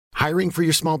Hiring for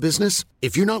your small business?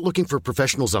 If you're not looking for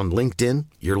professionals on LinkedIn,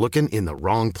 you're looking in the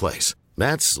wrong place.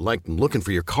 That's like looking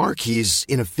for your car keys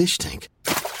in a fish tank.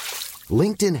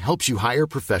 LinkedIn helps you hire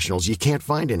professionals you can't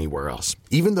find anywhere else,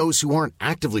 even those who aren't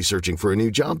actively searching for a new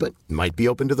job but might be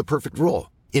open to the perfect role.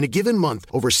 In a given month,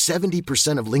 over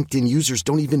 70% of LinkedIn users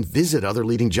don't even visit other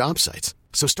leading job sites.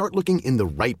 So start looking in the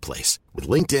right place. With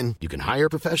LinkedIn, you can hire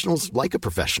professionals like a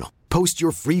professional. Post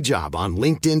your free job on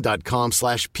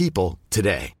linkedin.com/people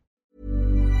today.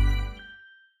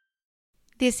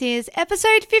 This is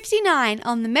episode 59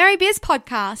 on the Merry Biz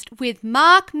podcast with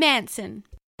Mark Manson.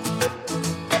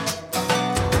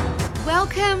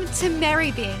 Welcome to Merry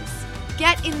Biz.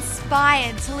 Get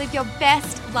inspired to live your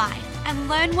best life and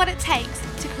learn what it takes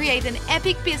to create an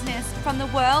epic business from the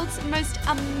world's most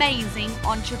amazing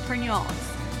entrepreneurs.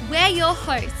 We're your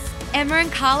hosts, Emma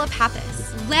and Carla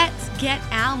Pappas. Let's get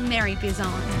our Merry Biz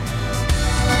on.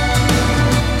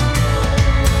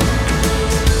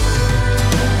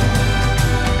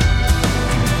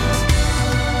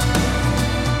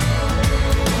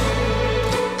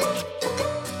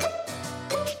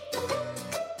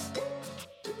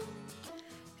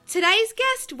 Today's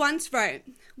guest once wrote,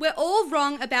 "We're all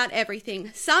wrong about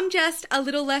everything, some just a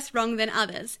little less wrong than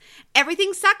others.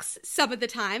 Everything sucks some of the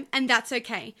time, and that's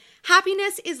okay.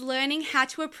 Happiness is learning how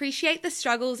to appreciate the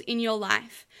struggles in your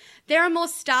life. There are more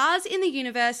stars in the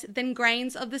universe than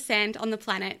grains of the sand on the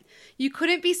planet. You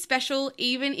couldn't be special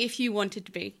even if you wanted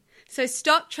to be. So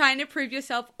stop trying to prove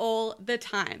yourself all the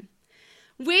time."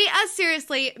 We are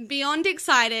seriously beyond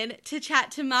excited to chat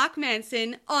to Mark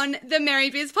Manson on the Merry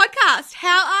Biz podcast.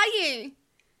 How are you?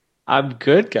 I'm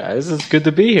good, guys. It's good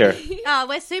to be here.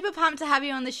 We're super pumped to have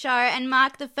you on the show. And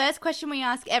Mark, the first question we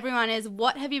ask everyone is,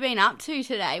 what have you been up to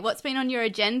today? What's been on your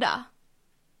agenda?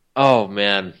 Oh,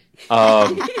 man.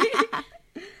 I've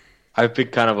been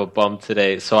kind of a bum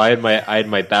today. So I had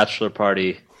my bachelor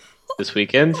party this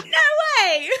weekend. No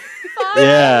way!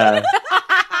 Yeah.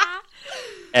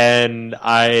 And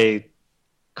I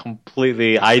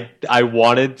completely, I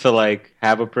wanted to like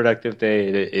have a productive day.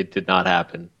 It did not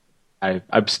happen.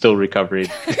 I'm still recovering.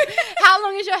 How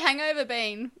long has your hangover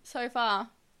been so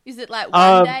far? Is it like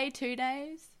 1 day, 2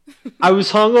 days? I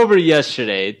was hungover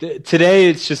yesterday. Today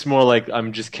it's just more like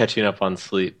I'm just catching up on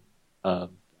sleep.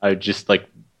 I just like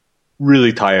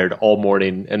really tired all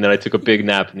morning, and then I took a big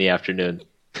nap in the afternoon.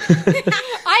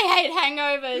 I hate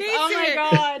hangovers. My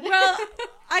God. Well,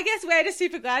 I guess we're just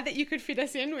super glad that you could fit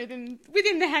us in within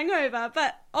the hangover.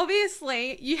 But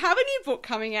obviously, you have a new book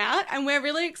coming out, and we're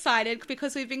really excited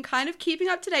because we've been kind of keeping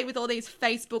up to date with all these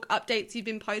Facebook updates you've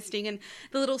been posting and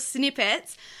the little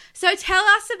snippets. So tell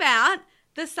us about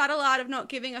The Subtle Art of Not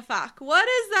Giving a Fuck. What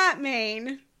does that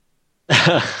mean?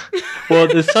 Well,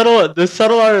 the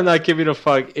subtle art of not giving a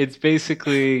fuck, it's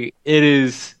basically,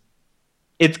 it's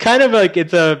kind of like,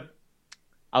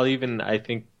 I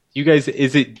think, you guys, do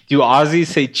Aussies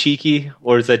say cheeky,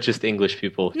 or is that just English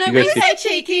people? No, you we guys say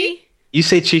cheeky. You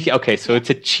say cheeky? Okay, so it's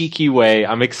a cheeky way.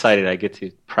 I'm excited. I get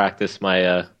to practice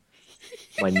my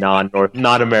my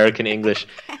non-American English.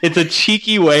 It's a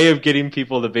cheeky way of getting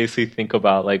people to basically think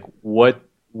about, like, what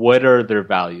are their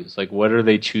values? Like, what are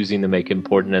they choosing to make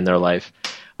important in their life?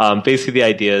 Basically, the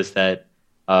idea is that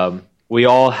we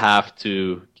all have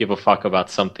to give a fuck about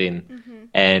something. Mm-hmm.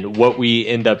 And what we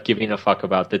end up giving a fuck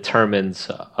about determines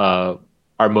our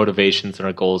motivations and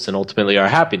our goals and ultimately our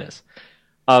happiness.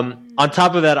 On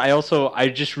top of that, I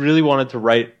just really wanted to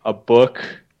write a book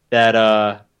that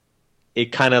I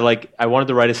wanted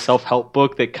to write a self-help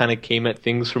book that kind of came at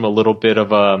things from a little bit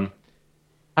of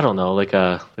I don't know, with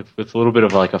a little bit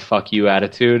of like a fuck you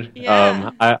attitude. Yeah.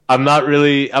 I'm not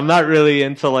really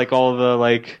into like all the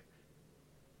like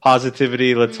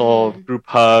positivity, let's all group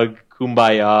hug,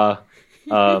 kumbaya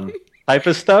type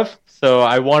of stuff. So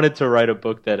I wanted to write a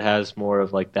book that has more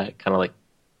of like that kind of like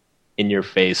in your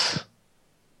face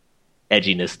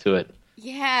edginess to it.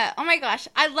 Yeah. Oh my gosh.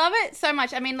 I love it so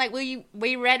much. I mean, like, we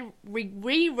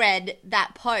reread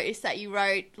that post that you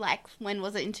wrote, like, when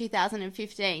was it, in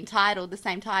 2015, titled the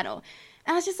same title.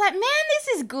 And I was just like, man,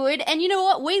 this is good. And you know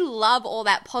what? We love all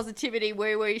that positivity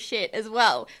woo-woo shit as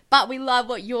well. But we love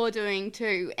what you're doing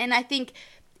too. And I think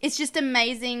it's just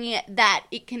amazing that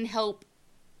it can help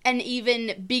an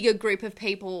even bigger group of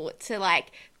people to,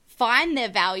 like, find their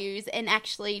values and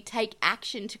actually take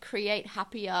action to create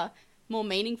happier, more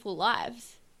meaningful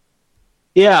lives.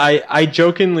 Yeah, I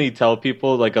jokingly tell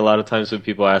people, like, a lot of times when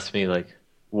people ask me, like,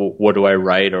 what do I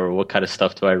write or what kind of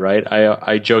stuff do I write,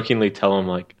 I jokingly tell them,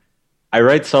 like, I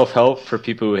write self-help for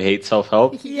people who hate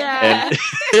self-help. Yeah. And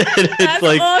it's that's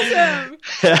like, awesome.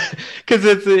 Because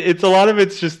it's a lot of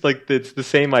it's just like, it's the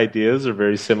same ideas or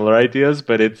very similar ideas,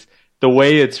 but it's the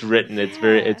way it's written,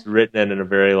 it's written in a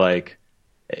very like,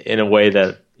 in a way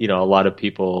that, you know, a lot of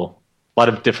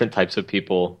different types of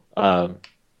people can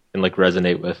like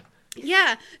resonate with.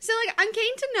 Yeah. So like, I'm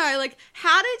keen to know, like,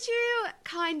 how did you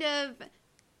kind of,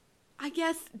 I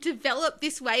guess, develop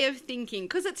this way of thinking?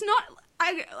 Because it's not,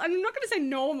 I'm not going to say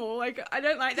normal. Like, I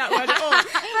don't like that word at all. But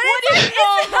what is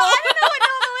normal? I don't know what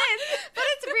normal is. But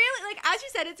it's really, like, as you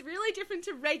said, it's really different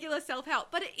to regular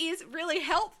self-help. But it is really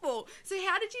helpful. So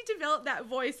how did you develop that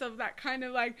voice of that kind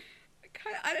of like,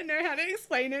 I don't know how to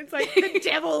explain it. It's like the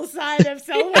devil side of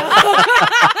self-help.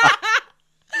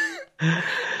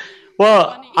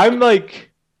 Well, I'm like,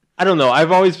 I don't know.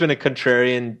 I've always been a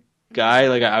contrarian guy.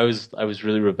 Like I was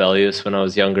really rebellious when I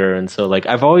was younger, and so like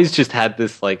I've always just had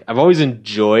this like I've always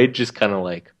enjoyed just kind of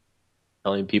like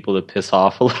telling people to piss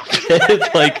off a little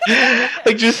bit, like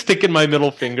just sticking my middle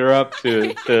finger up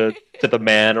to the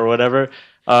man or whatever.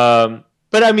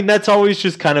 But I mean that's always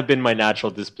just kind of been my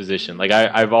natural disposition. Like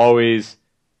I've always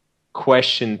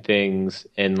questioned things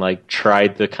and like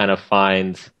tried to kind of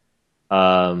find,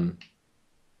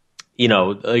 you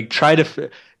know, like try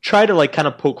to like kind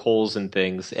of poke holes in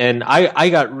things. And I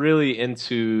got really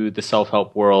into the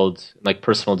self-help world, like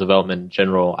personal development in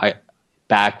general,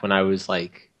 back when I was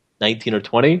like 19 or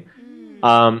 20.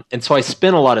 And so I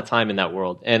spent a lot of time in that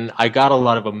world and I got a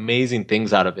lot of amazing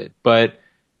things out of it. But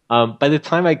by the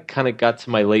time I kind of got to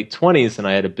my late 20s and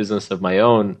I had a business of my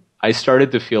own, I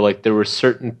started to feel like there were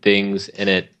certain things in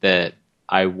it that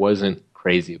I wasn't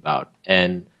crazy about.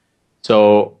 And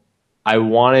so I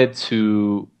wanted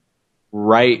to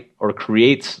write or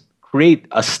create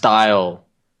a style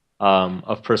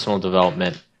of personal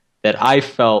development that I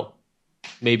felt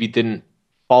maybe didn't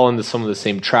fall into some of the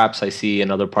same traps I see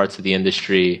in other parts of the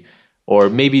industry, or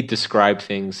maybe describe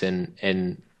things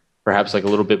in perhaps like a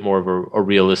little bit more of a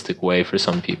realistic way for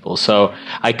some people. So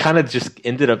I kind of just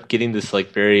ended up getting this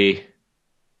like very,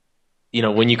 you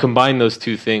know, when you combine those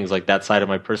two things, like that side of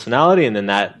my personality and then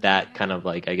that kind of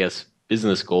like, I guess,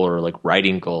 business goal or like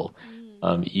writing goal,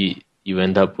 you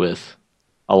end up with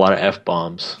a lot of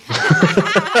F-bombs.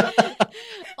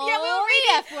 Yeah,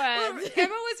 F words. Emma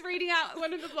was reading out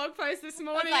one of the blog posts this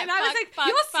morning, and I was like,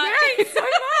 "You're swearing so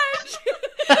much."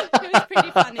 It was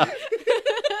pretty funny.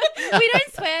 We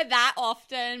don't swear that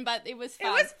often, but it was fun.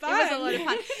 It was fun. It was a lot of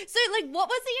fun. So, like, what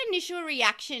was the initial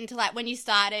reaction to like when you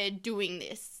started doing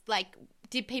this? Like,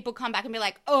 did people come back and be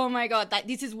like, "Oh my god, like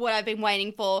this is what I've been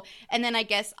waiting for"? And then I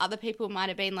guess other people might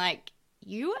have been like,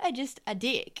 "You are just a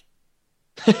dick."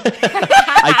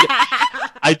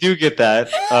 I do get that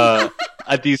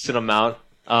a decent amount.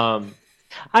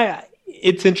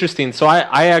 It's interesting. So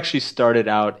I actually started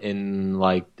out in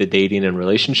like the dating and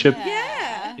relationship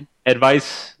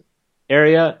advice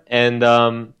area, and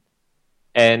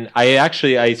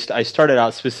I started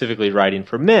out specifically writing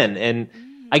for men, and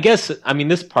I guess I mean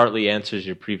this partly answers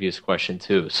your previous question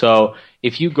too. So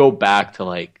if you go back to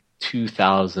like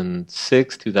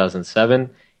 2006, 2007.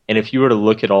 And if you were to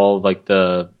look at all like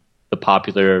the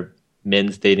popular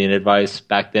men's dating advice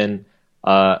back then,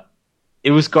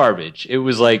 it was garbage. It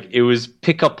was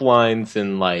pickup lines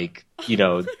and like, you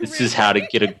know, this is how to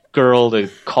get a girl to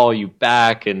call you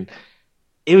back, and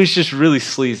it was just really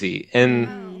sleazy.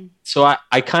 And so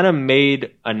I kind of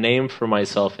made a name for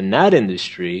myself in that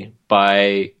industry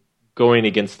by going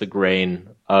against the grain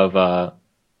of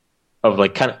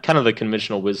like kind of the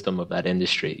conventional wisdom of that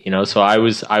industry, you know. So I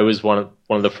was one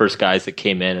of the first guys that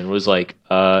came in and was like,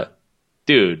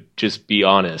 dude, just be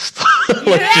honest.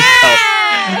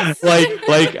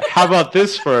 like how about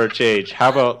this for a change? How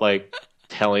about like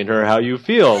telling her how you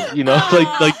feel? You know,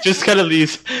 like just kind of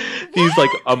these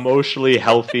like emotionally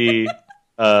healthy,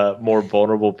 more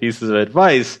vulnerable pieces of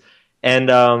advice. And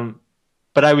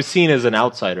but I was seen as an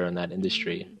outsider in that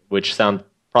industry, which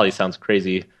probably sounds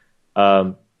crazy.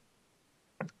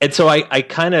 And so I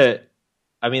kind of,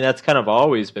 I mean, that's kind of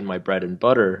always been my bread and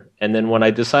butter. And then when I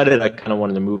decided I kind of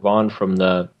wanted to move on from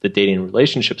the dating and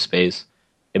relationship space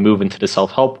and move into the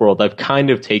self-help world, I've kind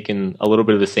of taken a little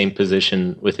bit of the same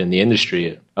position within the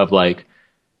industry of like,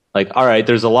 all right,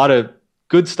 there's a lot of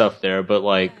good stuff there, but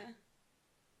like,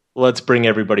 let's bring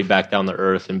everybody back down to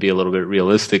earth and be a little bit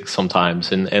realistic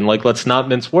sometimes. And like, let's not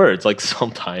mince words. Like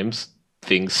sometimes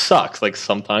things sucks. Like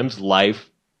sometimes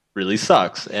life really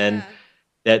sucks. And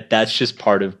that's just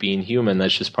part of being human.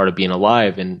 That's just part of being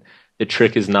alive. And the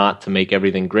trick is not to make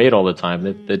everything great all the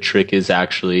time. The trick is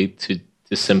actually to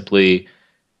simply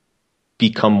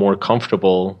become more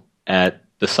comfortable at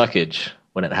the suckage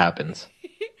when it happens.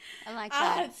 I like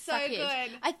that. That's so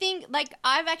good. I think, like,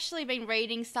 I've actually been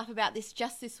reading stuff about this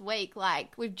just this week,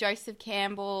 like, with Joseph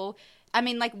Campbell. I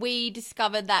mean, like, we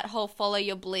discovered that whole follow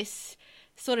your bliss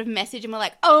sort of message and we're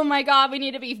like, oh my God, we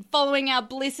need to be following our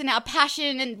bliss and our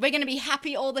passion and we're going to be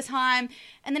happy all the time.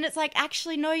 And then it's like,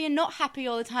 actually, no, you're not happy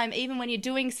all the time, even when you're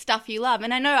doing stuff you love.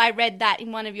 And I know I read that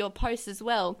in one of your posts as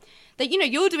well, that, you know,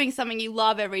 you're doing something you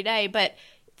love every day, but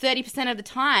 30% of the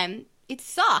time it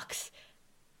sucks.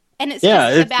 And it's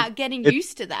just about getting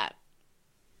used to that.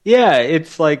 Yeah,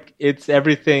 it's like, it's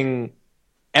everything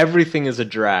is a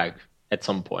drag at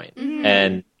some point. Mm-hmm.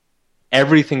 And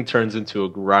everything turns into a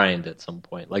grind at some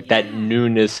point. Like that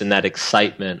newness and that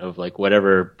excitement of like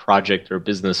whatever project or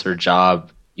business or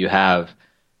job you have.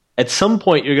 At some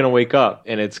point you're going to wake up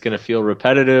and it's going to feel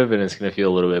repetitive and it's going to feel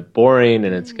a little bit boring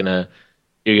and you're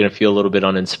going to feel a little bit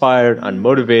uninspired,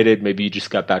 unmotivated. Maybe you just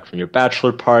got back from your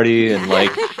bachelor party and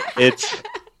like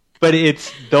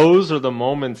those are the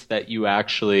moments that you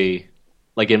actually,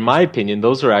 like in my opinion,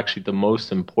 those are actually the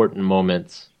most important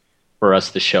moments for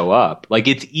us to show up. Like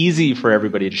it's easy for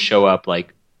everybody to show up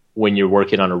like when you're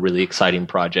working on a really exciting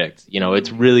project. You know,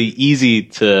 it's really easy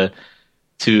to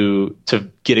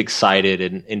get excited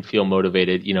and feel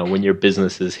motivated, you know, when your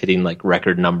business is hitting like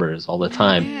record numbers all the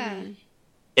time. Yeah.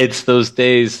 It's those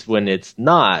days when it's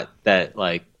not that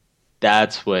like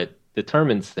that's what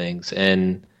determines things.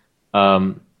 And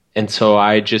so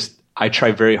I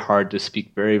try very hard to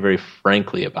speak very, very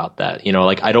frankly about that. You know,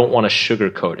 like I don't want to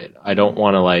sugarcoat it. I don't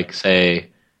want to like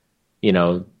say, you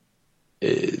know,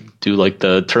 do like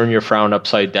the turn your frown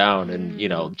upside down and, you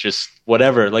know, just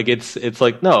whatever. Like it's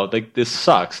like, no, like this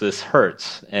sucks. This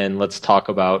hurts. And let's talk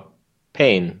about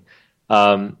pain.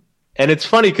 And it's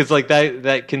funny because like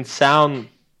that can sound,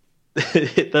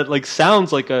 that like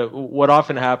sounds like what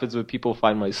often happens when people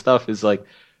find my stuff is like,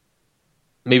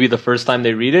 maybe the first time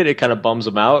they read it, it kind of bums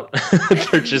them out.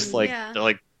 They're just like, they're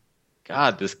like,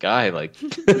 God, this guy, like,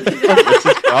 what's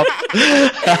his problem?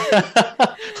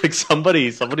 Like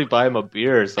somebody buy him a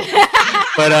beer or something.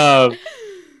 But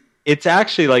it's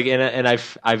actually like, and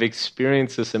I've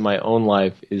experienced this in my own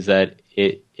life, is that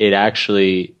it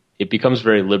becomes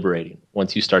very liberating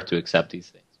once you start to accept these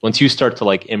things. Once you start to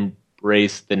like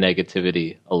embrace the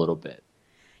negativity a little bit,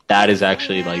 that is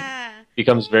actually like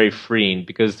becomes very freeing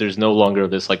because there's no longer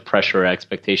this like pressure or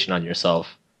expectation on yourself.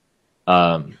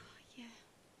 I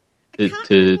can't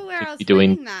remember where I was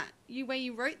reading that. Where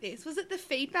you wrote this, was it the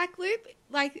feedback loop?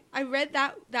 Like I read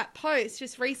that post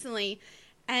just recently,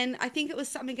 and I think it was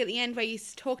something at the end where you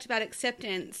talked about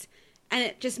acceptance, and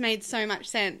it just made so much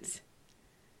sense.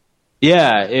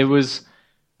 Yeah, it was.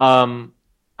 I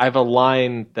have a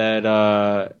line that,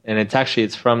 and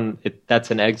it's from it.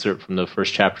 That's an excerpt from the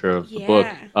first chapter of the book.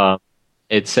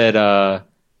 It said,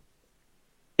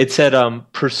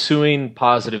 pursuing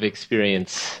positive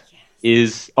experience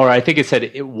is, or I think it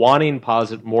said, wanting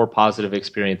more positive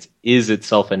experience is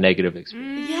itself a negative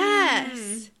experience.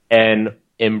 Yes. And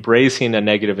embracing a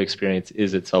negative experience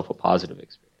is itself a positive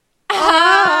experience.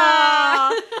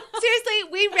 Seriously,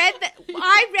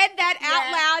 I read that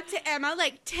out loud to Emma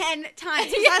like 10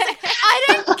 times. I was like, I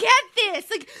don't get this.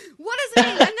 Like, what does it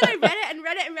mean? And then I read it and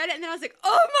read it and read it, and then I was like,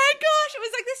 oh my gosh, it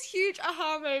was like this huge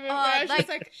aha moment where I was just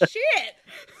like, shit.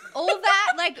 All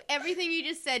that, like everything you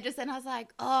just said just then, I was like,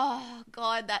 oh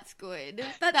God, that's good.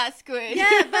 That's good.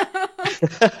 Yeah,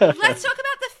 but let's talk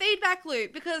about the feedback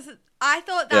loop, because I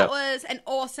thought that was an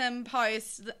awesome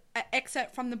post,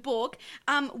 excerpt from the book.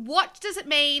 What does it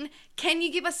mean? Can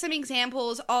you give us some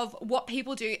examples of what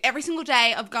people do every single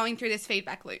day of going through this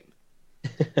feedback loop?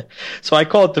 So I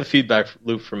call it the feedback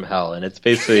loop from hell, and it's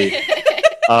basically... you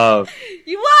are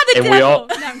the devil! No,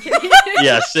 I'm kidding.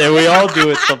 Yes, and we all do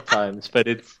it sometimes, but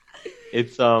it's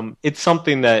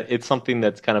something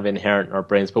that's kind of inherent in our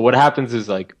brains. But what happens is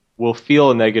like we'll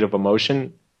feel a negative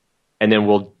emotion, and then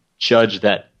we'll judge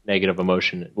that negative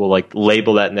emotion. We'll like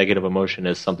label that negative emotion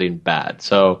as something bad.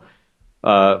 So,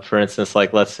 for instance,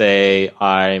 like let's say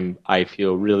I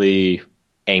feel really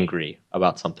angry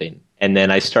about something, and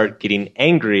then I start getting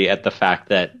angry at the fact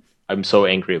that I'm so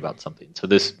angry about something. So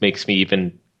this makes me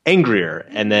even angrier,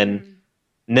 and then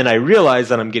I realize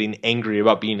that I'm getting angry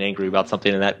about being angry about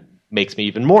something, and that makes me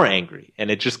even more angry. And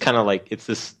it just kind of like, it's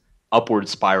this upward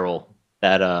spiral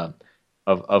that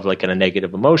of like a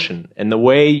negative emotion. And the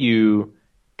way you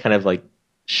kind of like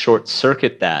short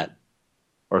circuit that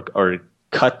or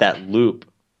cut that loop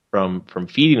from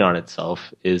feeding on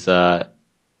itself is by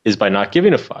not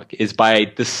giving a fuck, is by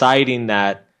deciding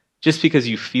that just because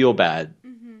you feel bad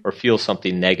or feel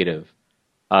something negative,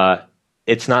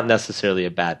 it's not necessarily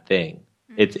a bad thing.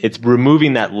 It's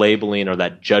removing that labeling or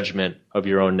that judgment of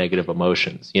your own negative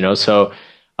emotions, you know? So,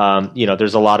 you know,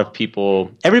 there's a lot of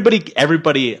people,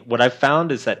 everybody, what I've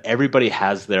found is that everybody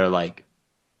has their like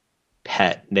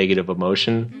pet negative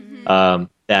emotion,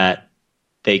 that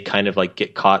they kind of like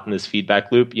get caught in this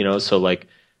feedback loop, you know? So like,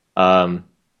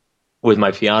 with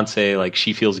my fiance, like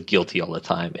she feels guilty all the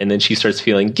time. And then she starts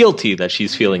feeling guilty that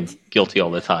she's feeling guilty all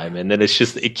the time. And then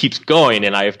it keeps going.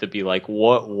 And I have to be like,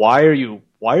 why are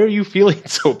you feeling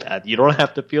so bad? You don't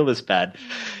have to feel this bad.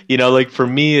 You know, like for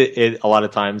me, a lot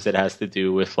of times it has to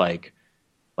do with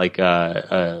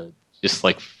just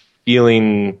like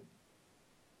feeling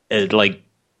like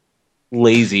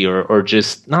lazy or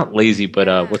just not lazy,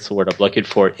 but what's the word I'm looking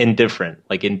for? Indifference.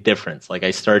 Like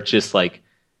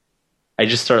I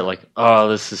just start like, oh,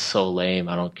 this is so lame.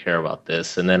 I don't care about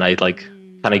this. And then I like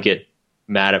kind of get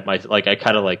mad at I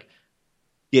kind of like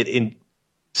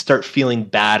start feeling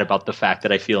bad about the fact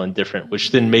that I feel indifferent,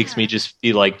 which then makes me just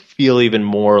feel even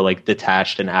more like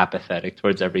detached and apathetic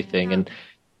towards everything. And,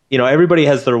 you know, everybody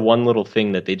has their one little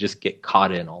thing that they just get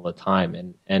caught in all the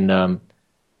time. And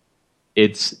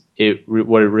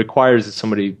what it requires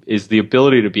is the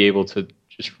ability to be able to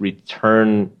just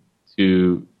return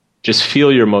to just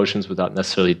feel your emotions without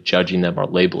necessarily judging them or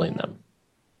labeling them.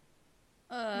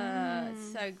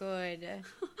 So good.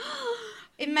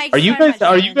 It makes. Are you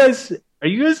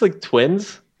guys like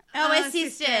twins? Oh, we're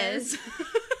sisters.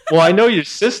 Well, I know you're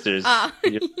sisters.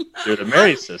 You're the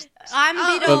married sisters. I'm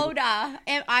a bit older.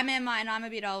 I'm Emma, and I'm a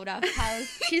bit older.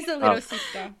 She's the little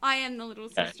sister. I am the little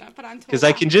sister, but I'm taller. Because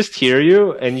I can just hear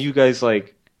you, and you guys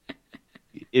like.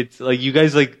 It's like you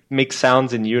guys like make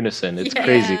sounds in unison. It's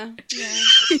crazy.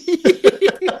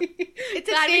 It's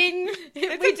a thing.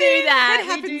 We do that. It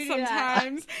happens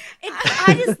sometimes.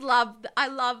 I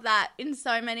love that in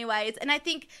so many ways. And I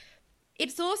think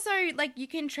it's also like you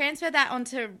can transfer that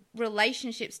onto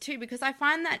relationships too, because I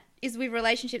find that is with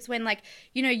relationships when like,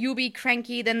 you know, you'll be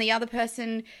cranky, then the other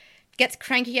person gets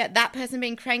cranky at that person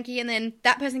being cranky, and then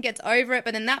that person gets over it,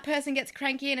 but then that person gets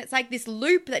cranky, and it's like this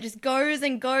loop that just goes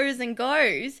and goes and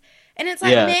goes. And it's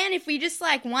like, man, if we just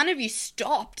like one of you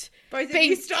stopped, both of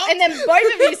you stopped, and then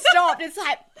both of you stopped, it's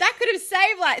like that could have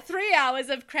saved like 3 hours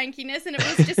of crankiness, and it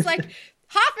was just like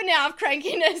half an hour of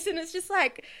crankiness, and it's just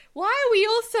like, why are we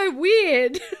all so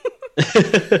weird?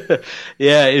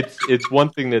 Yeah, it's one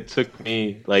thing that took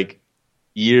me like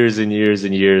years and years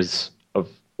and years of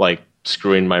like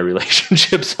screwing my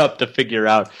relationships up to figure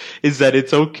out is that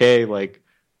it's okay, like,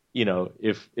 you know,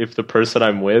 if the person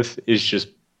I'm with is just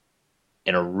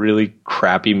in a really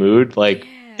crappy mood, like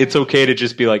it's okay to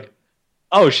just be like,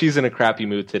 oh, she's in a crappy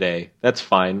mood today, that's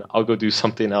fine, I'll go do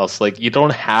something else. Like you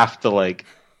don't have to like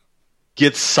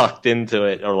get sucked into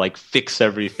it or like fix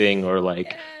everything or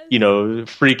like you know,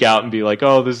 freak out and be like,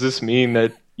 oh, does this mean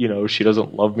that, you know, she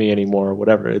doesn't love me anymore or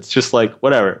whatever. It's just like,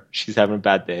 whatever, she's having a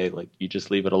bad day, like you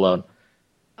just leave it alone.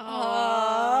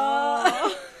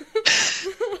 Oh.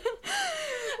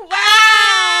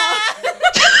 Wow.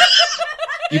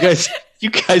 You guys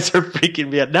are freaking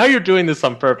me out. Now you're doing this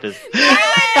on purpose. Seriously,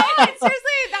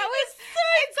 that was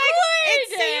it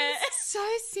seems so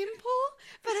simple,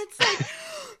 but it's like,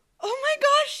 oh my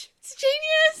gosh, it's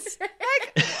genius.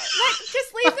 Like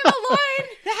just leave them alone.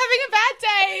 They're having a bad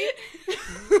day.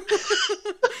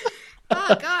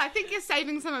 Oh god, I think you're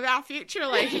saving some of our future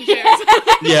relationships.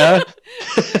 Yeah.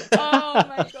 Oh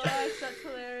my gosh, that's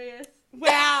hilarious.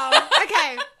 Wow.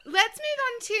 Okay, let's move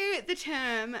on to the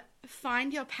term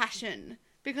find your passion,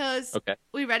 because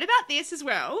we read about this as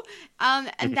well,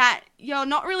 and that you're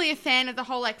not really a fan of the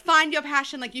whole like find your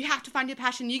passion, like you have to find your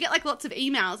passion. You get like lots of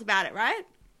emails about it, right?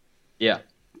 Yeah.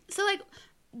 So like,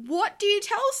 what do you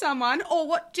tell someone, or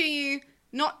what do you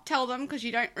not tell them because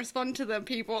you don't respond to the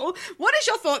people? What is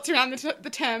your thoughts around the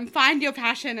term find your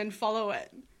passion and follow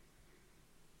it?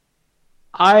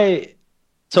 I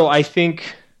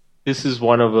think this is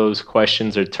one of those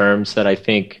questions or terms that I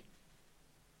think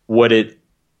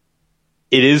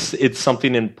it's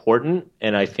something important,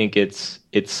 and I think it's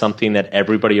something that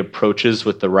everybody approaches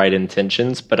with the right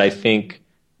intentions, but I think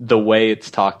the way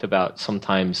it's talked about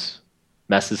sometimes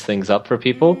messes things up for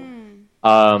people.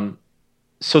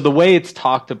 So the way it's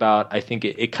talked about, I think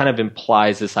it kind of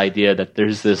implies this idea that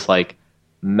there's this like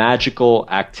magical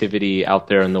activity out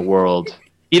there in the world.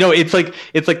 You know, it's like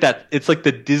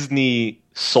the Disney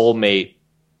soulmate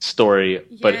story,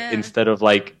 but instead of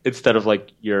like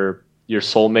your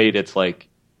soulmate, it's like,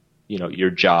 you know,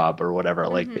 your job or whatever.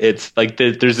 Like it's like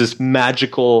there's this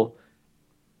magical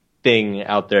thing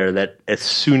out there that as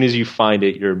soon as you find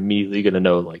it, you're immediately going to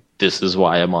know, like, this is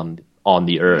why I'm on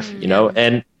the earth, you know?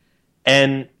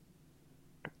 And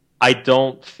I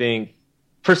don't think,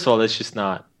 first of all, that's just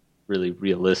not really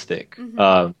realistic.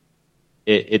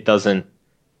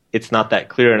 It's not that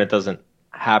clear, and it doesn't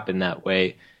happen that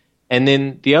way. And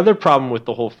then the other problem with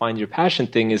the whole find your passion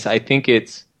thing is I think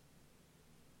it's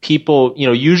people,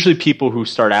 usually people who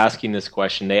start asking this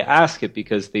question, they ask it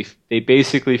because they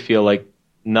basically feel like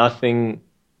nothing,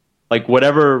 like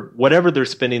whatever they're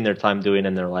spending their time doing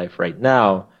in their life right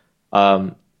now,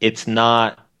 it's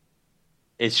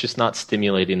just not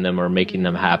stimulating them or making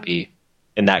them happy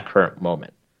in that current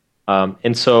moment.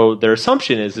 And so their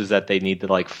assumption is that they need to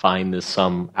like find this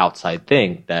some outside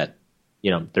thing that,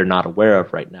 they're not aware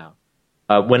of right now.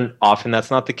 When often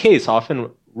that's not the case. Often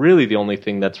really the only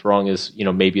thing that's wrong is,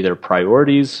 maybe their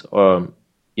priorities, the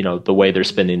way they're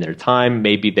spending their time.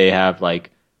 Maybe they have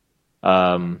like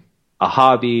a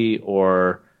hobby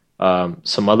or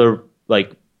some other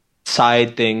like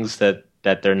side things that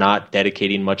they're not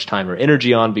dedicating much time or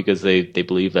energy on because they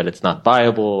believe that it's not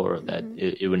viable or that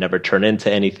it would never turn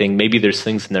into anything. Maybe there's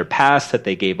things in their past that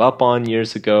they gave up on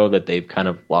years ago that they've kind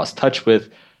of lost touch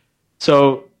with.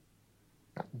 So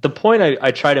the point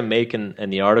I try to make in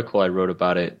the article I wrote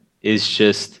about it is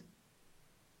to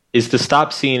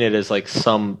stop seeing it as like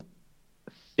some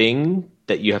thing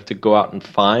that you have to go out and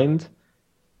find,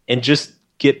 and just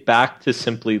get back to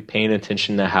simply paying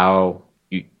attention to how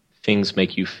things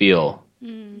make you feel,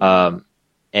 and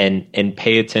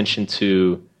pay attention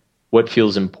to what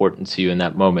feels important to you in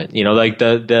that moment. Like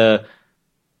the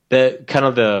kind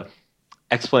of the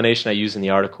explanation I use in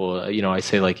the article, I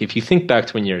say like, if you think back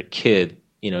to when you're a kid,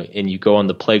 and you go on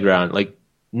the playground, like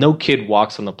no kid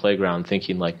walks on the playground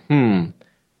thinking like,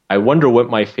 I wonder what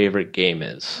my favorite game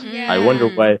is. Yeah.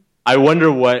 I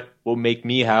wonder what will make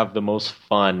me have the most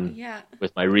fun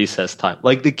with my recess time.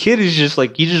 Like the kid is just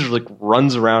like, he just like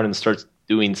runs around and starts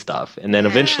doing stuff. And then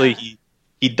eventually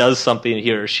he does something,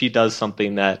 he or she does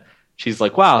something that she's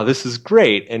like, wow, this is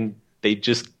great. And they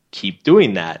just keep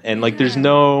doing that. And like, there's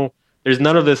none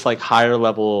of this like higher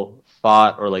level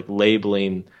thought or like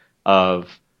labeling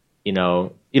of,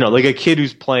 like a kid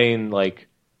who's playing like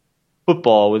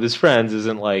football with his friends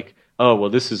isn't like, oh, well,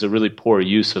 this is a really poor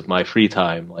use of my free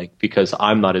time, like because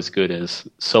I'm not as good as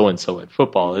so-and-so at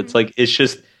football. It's like, it's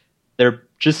just, they're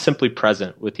just simply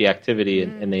present with the activity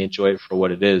and they enjoy it for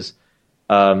what it is.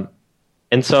 And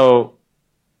so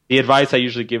the advice I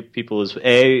usually give people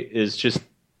is just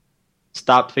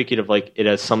stop thinking of like it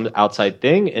as some outside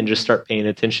thing and just start paying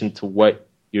attention to what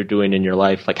you're doing in your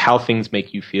life, like how things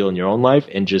make you feel in your own life,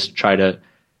 and just try to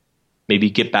maybe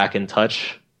get back in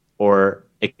touch or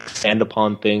expand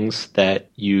upon things that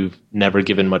you've never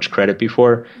given much credit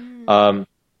before. And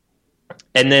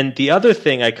then the other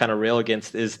thing I kind of rail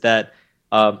against is that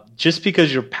just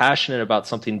because you're passionate about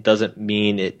something doesn't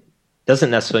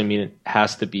necessarily mean it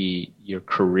has to be your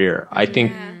career. I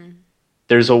think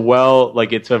there's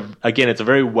it's a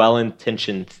very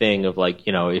well-intentioned thing of like,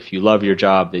 if you love your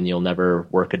job, then you'll never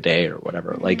work a day or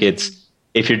whatever. Like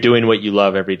if you're doing what you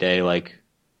love every day, like,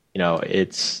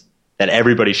 it's that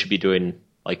everybody should be doing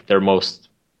like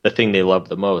the thing they love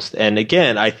the most. And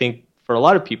again, I think for a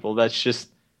lot of people, that's just,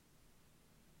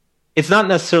 it's not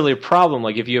necessarily a problem.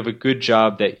 Like if you have a good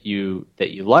job that you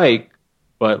like,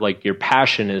 but like your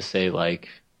passion is say like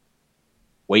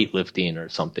weightlifting or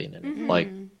something. And like,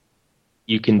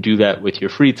 you can do that with your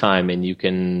free time, and you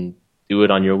can do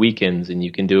it on your weekends, and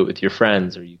you can do it with your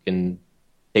friends, or you can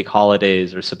take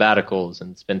holidays or sabbaticals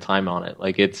and spend time on it.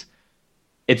 Like it's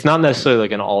not necessarily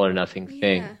like an all or nothing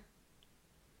thing.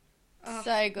 Oh,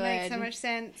 so good. Makes so much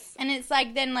sense. And it's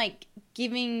like then like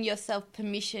giving yourself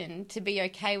permission to be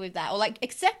okay with that, or like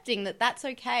accepting that that's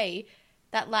okay,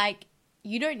 that like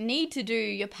you don't need to do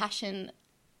your passion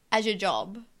as your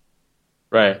job.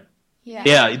 Right. Yeah.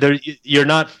 Yeah, you're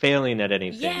not failing at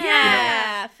anything.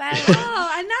 Yeah. Failure.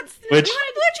 Oh, and that's Which, the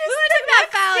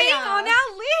next thing on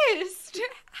our list.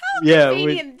 How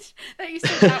convenient that you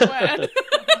said that word.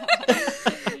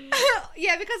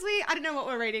 Yeah, because I don't know what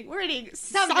we're reading. We're reading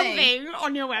something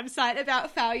on your website about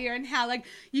failure and how, like,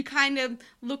 you kind of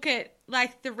look at,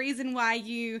 like, the reason why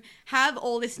you have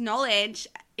all this knowledge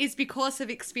is because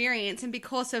of experience and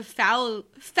because of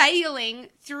failing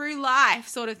through life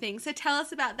sort of thing. So tell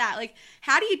us about that. Like,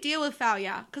 how do you deal with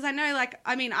failure? Because I know, like,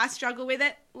 I struggle with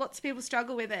it. Lots of people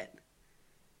struggle with it.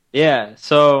 Yeah,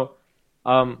 so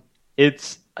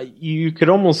it's, you could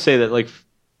almost say that, like,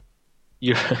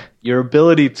 your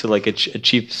ability to like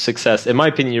achieve success, in my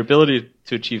opinion, your ability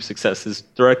to achieve success is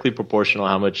directly proportional to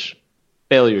how much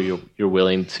failure you're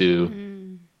willing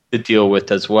to deal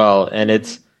with as well. And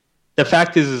it's, the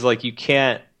fact is like you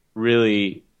can't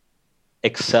really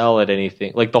excel at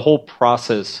anything. Like the whole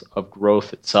process of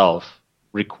growth itself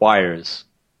requires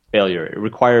failure. It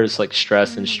requires like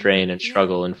stress and strain and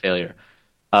struggle and failure.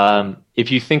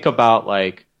 If you think about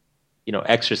like,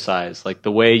 exercise, like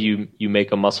the way you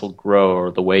make a muscle grow,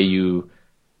 or the way you're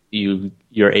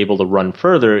able to run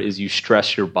further, is you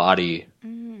stress your body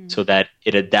so that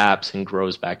it adapts and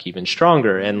grows back even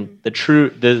stronger. And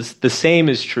the same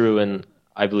is true in,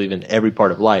 I believe, in every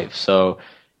part of life. So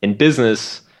in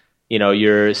business,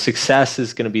 your success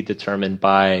is going to be determined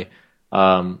by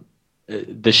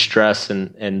the stress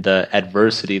and the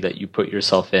adversity that you put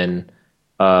yourself in,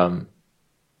 and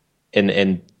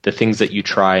the things that you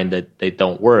try and that they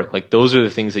don't work. Like, those are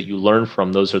the things that you learn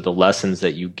from. Those are the lessons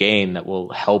that you gain that will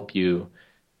help you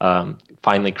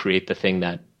finally create the thing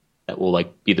that will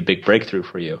like be the big breakthrough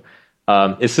for you.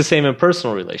 It's the same in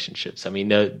personal relationships. I mean,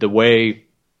 the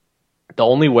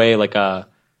only way like a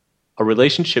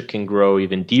relationship can grow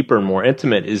even deeper and more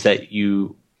intimate is that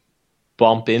you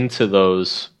bump into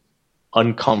those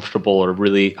uncomfortable or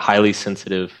really highly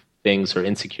sensitive things or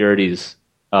insecurities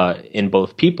in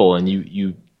both people, and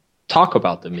you talk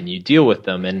about them and you deal with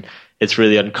them, and it's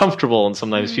really uncomfortable, and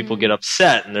sometimes people get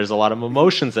upset and there's a lot of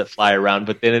emotions that fly around,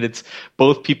 but then it's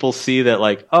both people see that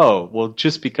like, oh, well,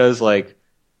 just because like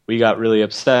we got really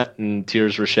upset and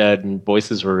tears were shed and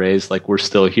voices were raised, like we're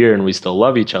still here and we still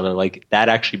love each other. Like, that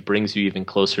actually brings you even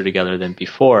closer together than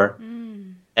before.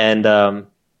 And so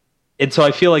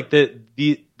I feel like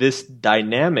this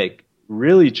dynamic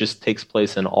really just takes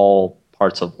place in all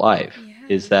parts of life.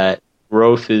 Is that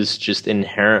growth is just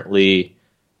inherently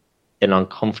an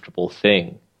uncomfortable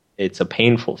thing. It's a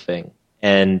painful thing.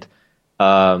 And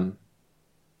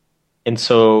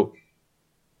so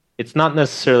it's not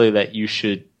necessarily that you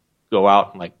should go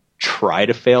out and like try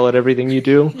to fail at everything you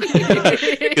do,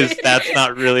 because that's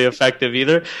not really effective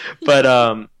either.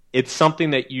 But it's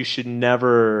something that you should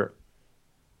never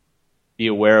be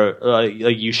aware of.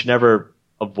 Like, you should never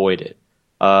avoid it.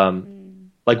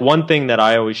 Like, one thing that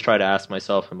I always try to ask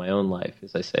myself in my own life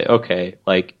is I say, okay,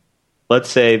 like, let's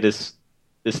say this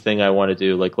thing I want to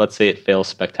do, like, let's say it fails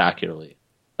spectacularly.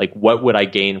 Like, what would I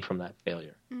gain from that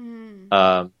failure?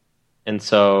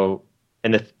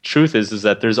 And the truth is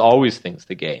that there's always things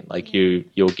to gain. Like,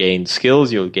 you'll gain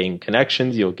skills, you'll gain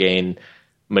connections, you'll gain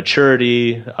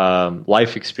maturity,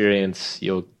 life experience,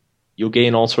 you'll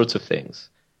gain all sorts of things.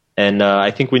 And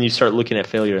I think when you start looking at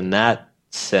failure in that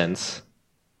sense,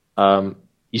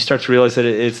 you start to realize that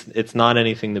it's not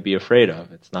anything to be afraid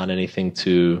of. It's not anything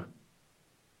to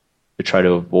try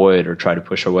to avoid or try to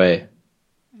push away.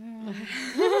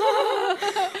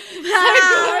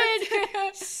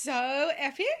 So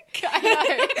epic. I know.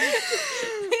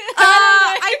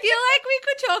 I feel like we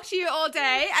could talk to you all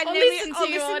day and Or then listen to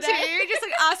you all day. just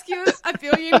like ask you a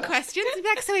billion questions. Be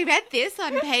like, so we read this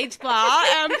on page blah.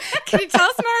 Can you tell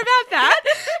us more about that?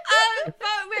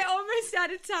 But we're almost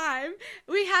out of time.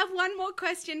 We have one more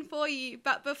question for you,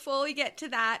 but before we get to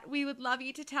that, we would love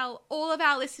you to tell all of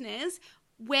our listeners,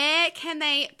 where can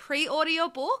they pre-order your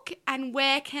book and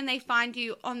where can they find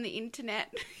you on the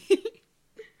internet?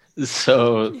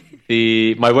 So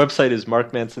my website is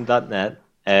markmanson.net,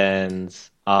 and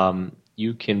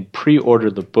you can pre-order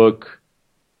the book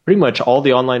pretty much all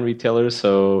the online retailers,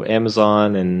 so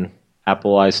Amazon and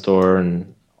Apple iStore,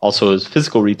 and also as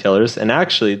physical retailers. And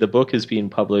actually, the book is being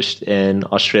published in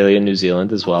Australia and New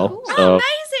Zealand as well. Cool. So,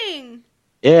 amazing!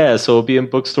 Yeah, so it'll be in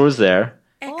bookstores there.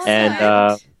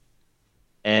 Excellent.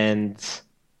 And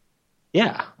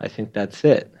yeah, I think that's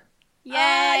it. Yay.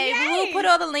 Yay. We'll put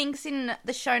all the links in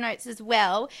the show notes as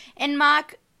well. And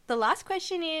Mark, the last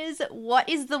question is, what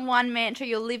is the one mantra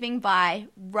you're living by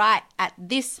right at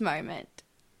this moment?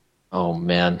 Oh,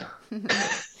 man.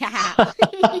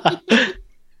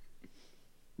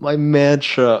 My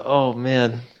mantra. Oh,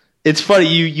 man. It's funny.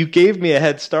 You gave me a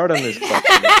head start on this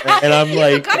question. And I'm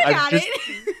like,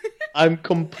 I'm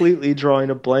completely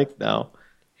drawing a blank now.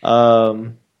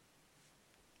 Let's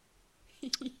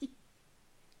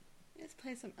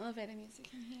play some elevator music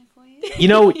in here for you.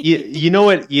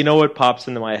 You know what pops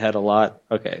into my head a lot?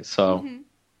 Okay, so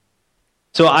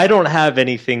I don't have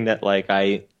anything that like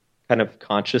I kind of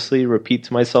consciously repeat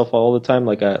to myself all the time,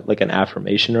 like an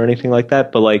affirmation or anything like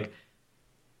that. But like,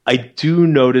 I do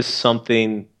notice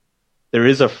something. There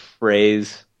is a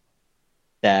phrase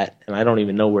that, and I don't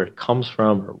even know where it comes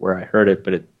from or where I heard it,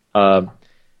 but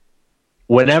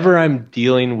whenever I'm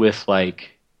dealing with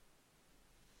like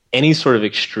any sort of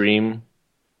extreme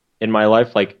in my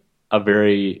life, like a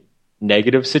very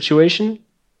negative situation,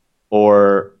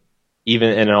 or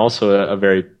even, and also a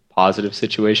very positive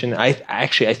situation. I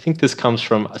think this comes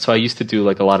from, so I used to do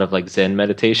like a lot of like Zen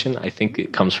meditation. I think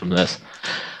it comes from this.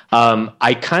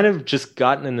 I kind of just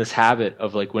gotten in this habit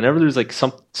of like, whenever there's like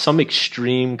some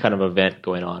extreme kind of event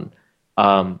going on,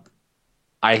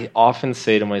 I often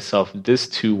say to myself, this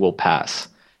too will pass.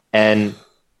 And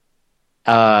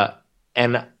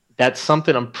that's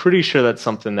something, I'm pretty sure that's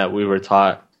something that we were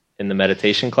taught in the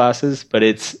meditation classes, but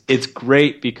it's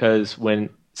great because when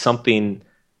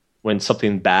when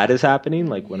something bad is happening,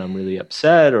 like when I'm really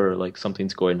upset or like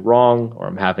something's going wrong or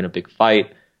I'm having a big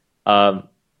fight,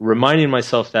 reminding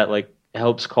myself that like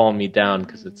helps calm me down,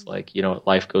 because it's like, you know,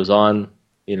 life goes on.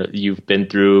 You know, you've been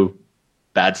through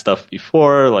bad stuff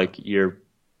before, like you're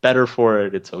better for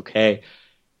it. It's okay.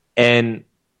 And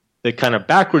the kind of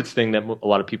backwards thing that a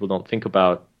lot of people don't think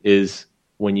about is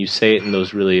when you say it in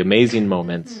those really amazing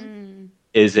moments,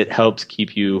 is it helps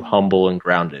keep you humble and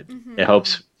grounded. It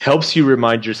helps you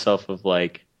remind yourself of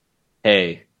like,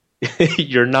 hey,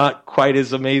 you're not quite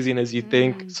as amazing as you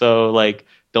think. So like,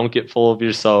 don't get full of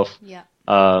yourself. Yeah.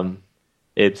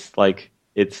 It's like,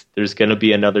 there's going to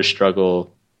be another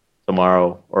struggle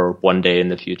tomorrow or one day in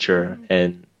the future,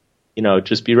 and, you know,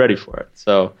 just be ready for it.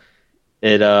 So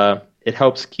it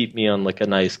helps keep me on like a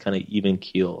nice kind of even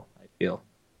keel, I feel.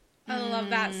 I love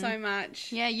that so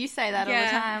much. Yeah, you say that all the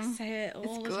time. I say it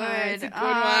all the good. time. It's a good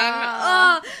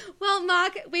Ah. one. Oh, well,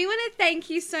 Mark, we want to thank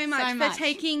you so much for much.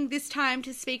 taking this time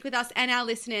to speak with us and our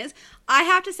listeners. I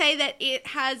have to say that it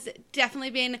has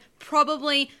definitely been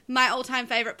probably my all-time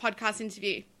favorite podcast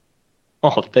interview.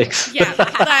 Oh, thanks. Yeah,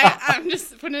 like, I'm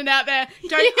just putting it out there.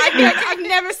 I've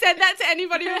never said that to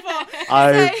anybody before.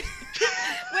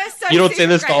 We're so You don't say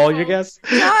this to all grateful. your guests?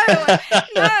 No,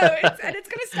 and it's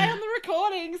going to stay on the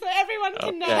recording so everyone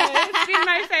can know. It's been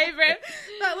my favorite.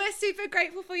 But we're super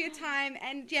grateful for your time,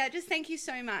 and yeah, just thank you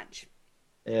so much.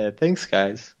 Yeah, thanks,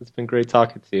 guys. It's been great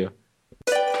talking to you.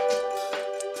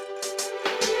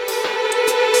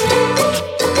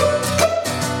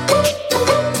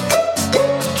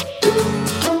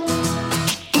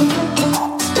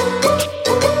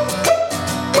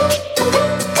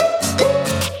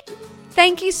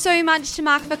 Thank you so much to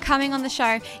Mark for coming on the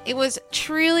show. It was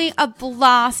truly a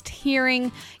blast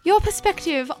hearing your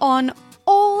perspective on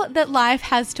all that life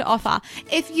has to offer.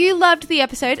 If you loved the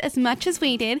episode as much as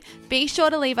we did, be sure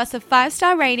to leave us a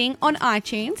 5-star rating on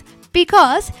iTunes,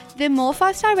 because the more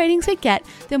 5-star ratings we get,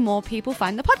 the more people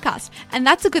find the podcast. And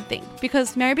that's a good thing,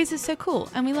 because Marybiz is so cool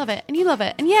and we love it and you love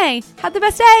it. And yay, have the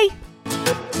best day!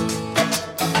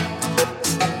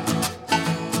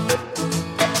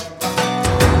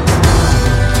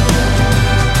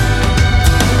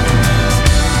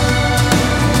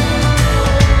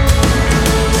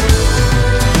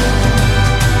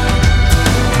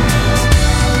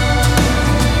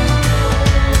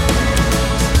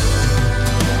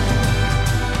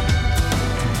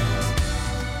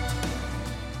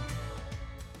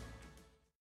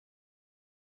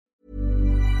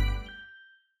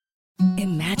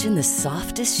 Imagine the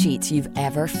softest sheets you've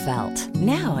ever felt.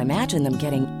 Now imagine them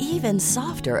getting even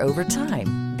softer over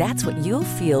time. That's what you'll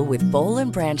feel with Boll &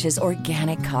 Branch's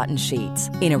organic cotton sheets.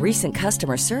 In a recent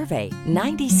customer survey,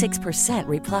 96%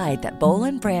 replied that Boll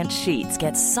 & Branch sheets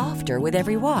get softer with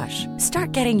every wash.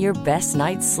 Start getting your best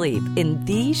night's sleep in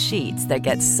these sheets that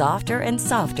get softer and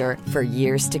softer for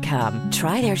years to come.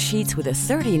 Try their sheets with a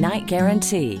 30-night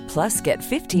guarantee. Plus, get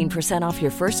 15% off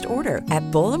your first order at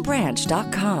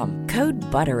bollandbranch.com. Code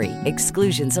BUTTERY.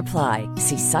 Exclusions apply.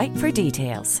 See site for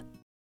details.